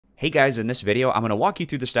Hey guys, in this video, I'm going to walk you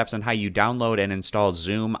through the steps on how you download and install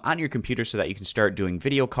Zoom on your computer so that you can start doing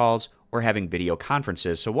video calls or having video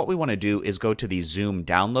conferences. So what we want to do is go to the Zoom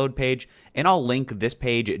download page, and I'll link this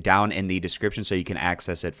page down in the description so you can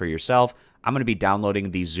access it for yourself. I'm going to be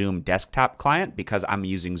downloading the Zoom desktop client because I'm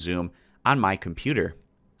using Zoom on my computer.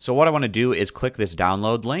 So what I want to do is click this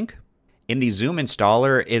download link. In the Zoom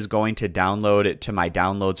installer is going to download it to my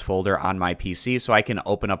downloads folder on my PC, so I can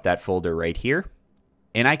open up that folder right here.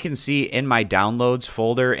 And I can see in my downloads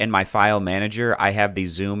folder in my file manager, I have the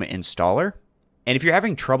Zoom installer. And if you're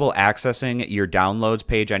having trouble accessing your downloads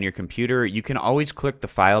page on your computer, you can always click the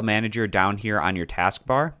file manager down here on your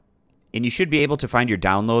taskbar. And you should be able to find your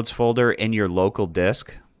downloads folder in your local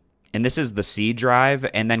disk. And this is the C drive,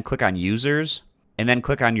 and then click on users, and then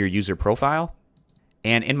click on your user profile.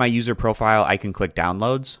 And in my user profile, I can click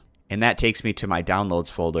downloads, and that takes me to my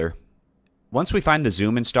downloads folder. Once we find the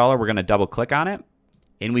Zoom installer, we're going to double click on it.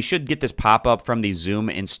 And we should get this pop-up from the Zoom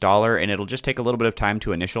installer, and it'll just take a little bit of time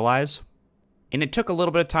to initialize. And it took a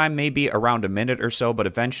little bit of time, maybe around a minute or so, but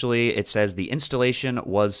eventually it says the installation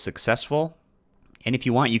was successful. And if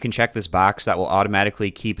you want, you can check this box that will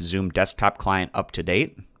automatically keep Zoom desktop client up to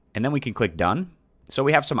date. And then we can click done. So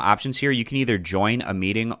we have some options here. You can either join a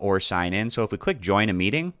meeting or sign in. So if we click join a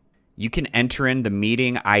meeting, you can enter in the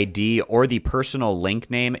meeting ID or the personal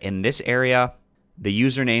link name in this area, the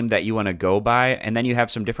username that you want to go by, and then you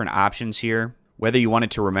have some different options here, whether you want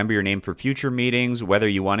it to remember your name for future meetings, whether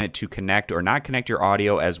you want it to connect or not connect your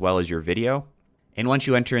audio as well as your video. And once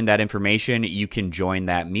you enter in that information, you can join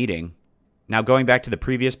that meeting. Now going back to the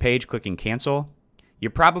previous page, clicking cancel,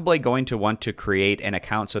 you're probably going to want to create an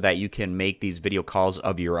account so that you can make these video calls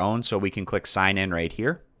of your own. So we can click sign in right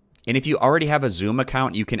here. And if you already have a Zoom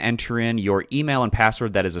account, you can enter in your email and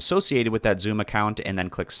password that is associated with that Zoom account and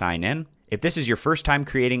then click sign in. If this is your first time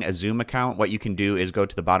creating a Zoom account, what you can do is go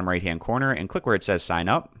to the bottom right-hand corner and click where it says sign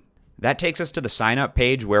up. That takes us to the sign up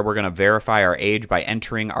page where we're going to verify our age by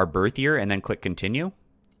entering our birth year and then click continue.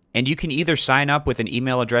 And you can either sign up with an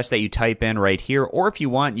email address that you type in right here, or if you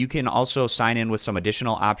want, you can also sign in with some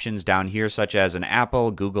additional options down here, such as an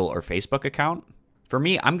Apple, Google, or Facebook account. For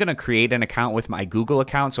me, I'm going to create an account with my Google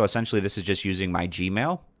account, so essentially this is just using my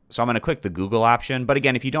Gmail. So I'm going to click the Google option. But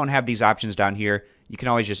again, if you don't have these options down here, you can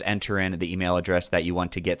always just enter in the email address that you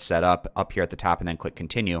want to get set up here at the top and then click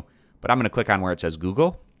continue. But I'm going to click on where it says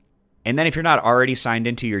Google. And then if you're not already signed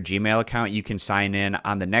into your Gmail account, you can sign in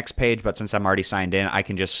on the next page. But since I'm already signed in, I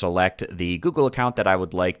can just select the Google account that I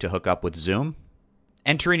would like to hook up with Zoom.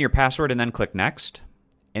 Enter in your password and then click next.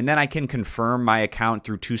 And then I can confirm my account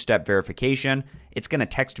through two-step verification. It's going to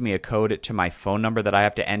text me a code to my phone number that I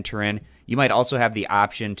have to enter in. You might also have the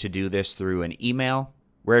option to do this through an email,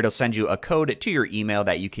 where it'll send you a code to your email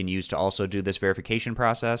that you can use to also do this verification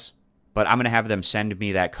process. But I'm going to have them send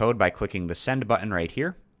me that code by clicking the send button right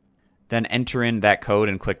here. Then enter in that code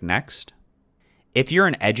and click next. If you're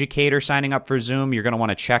an educator signing up for Zoom, you're going to want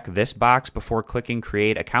to check this box before clicking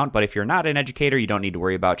create account. But if you're not an educator, you don't need to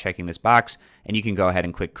worry about checking this box, and you can go ahead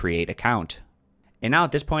and click create account. And now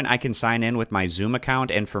at this point, I can sign in with my Zoom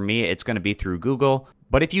account, and for me, it's going to be through Google.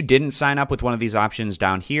 But if you didn't sign up with one of these options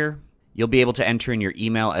down here, you'll be able to enter in your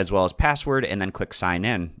email as well as password and then click sign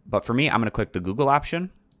in. But for me, I'm going to click the Google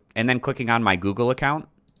option and then clicking on my Google account.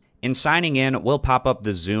 In signing in, we'll pop up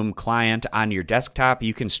the Zoom client on your desktop.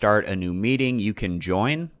 You can start a new meeting, you can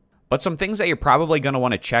join. But some things that you're probably going to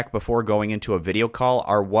want to check before going into a video call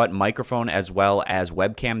are what microphone as well as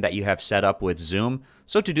webcam that you have set up with Zoom.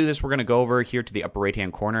 So to do this, we're going to go over here to the upper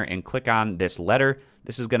right-hand corner and click on this letter.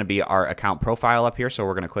 This is going to be our account profile up here, so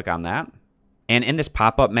we're going to click on that. And in this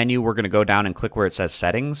pop-up menu, we're going to go down and click where it says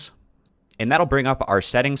settings. And that'll bring up our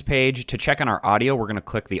settings page. To check on our audio, we're going to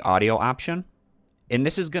click the audio option. And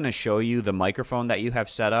this is going to show you the microphone that you have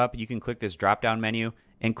set up. You can click this drop-down menu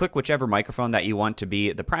and click whichever microphone that you want to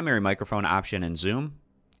be the primary microphone option in Zoom.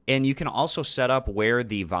 And you can also set up where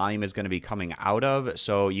the volume is going to be coming out of,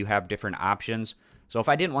 so you have different options. So if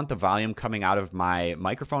I didn't want the volume coming out of my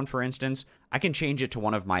microphone, for instance, I can change it to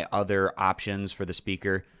one of my other options for the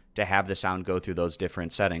speaker to have the sound go through those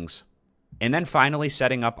different settings. And then finally,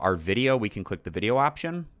 setting up our video, we can click the video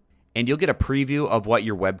option. And you'll get a preview of what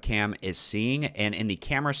your webcam is seeing. And in the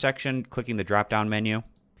camera section, clicking the drop-down menu,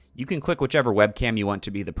 you can click whichever webcam you want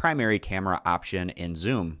to be the primary camera option in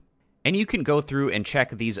Zoom. And you can go through and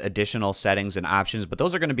check these additional settings and options, but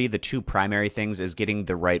those are going to be the two primary things, is getting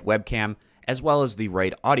the right webcam as well as the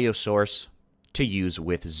right audio source to use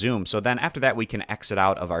with Zoom. So then after that, we can exit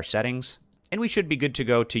out of our settings. and we should be good to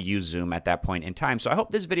go to use Zoom at that point in time. So I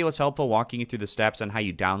hope this video was helpful, walking you through the steps on how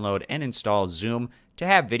you download and install Zoom to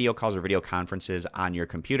have video calls or video conferences on your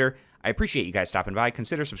computer. I appreciate you guys stopping by.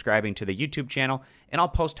 Consider subscribing to the YouTube channel, and I'll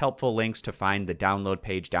post helpful links to find the download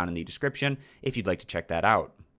page down in the description if you'd like to check that out.